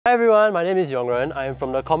Hi everyone, my name is Yongren. I am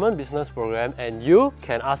from the Common Business Program and you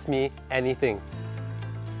can ask me anything.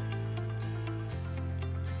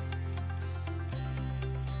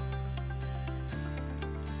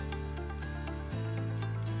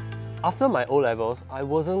 After my O-levels, I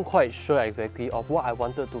wasn't quite sure exactly of what I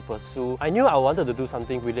wanted to pursue. I knew I wanted to do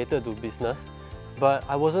something related to business, but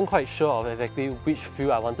I wasn't quite sure of exactly which field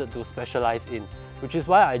I wanted to specialize in, which is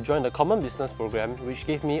why I joined the Common Business Program, which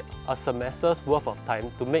gave me a semester's worth of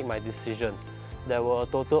time to make my decision. There were a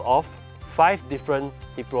total of 5 different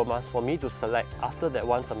diplomas for me to select after that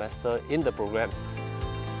one semester in the program.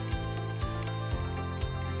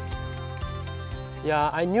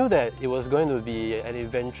 Yeah, I knew that it was going to be an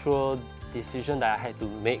eventual decision that I had to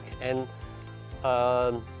make, and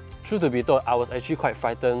truth to be told, I was actually quite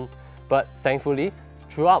frightened, but thankfully,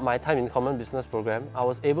 throughout my time in Common Business Program, I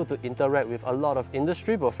was able to interact with a lot of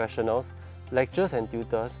industry professionals, lecturers and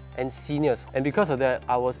tutors, and seniors. And because of that,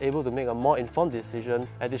 I was able to make a more informed decision.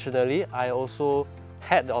 Additionally, I also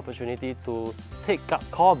had the opportunity to take up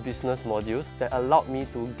core business modules that allowed me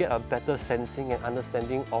to get a better sensing and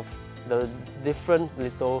understanding of the different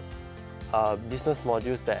little business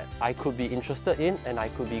modules that I could be interested in and I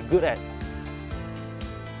could be good at.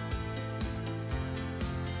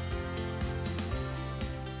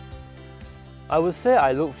 I would say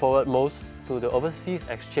I look forward most to the overseas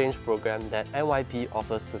exchange program that NYP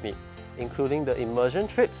offers to me, including the immersion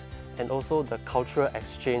trips and also the cultural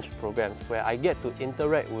exchange programs where I get to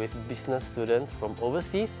interact with business students from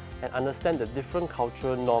overseas and understand the different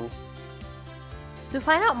cultural norms. To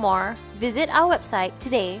find out more, visit our website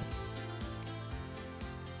today.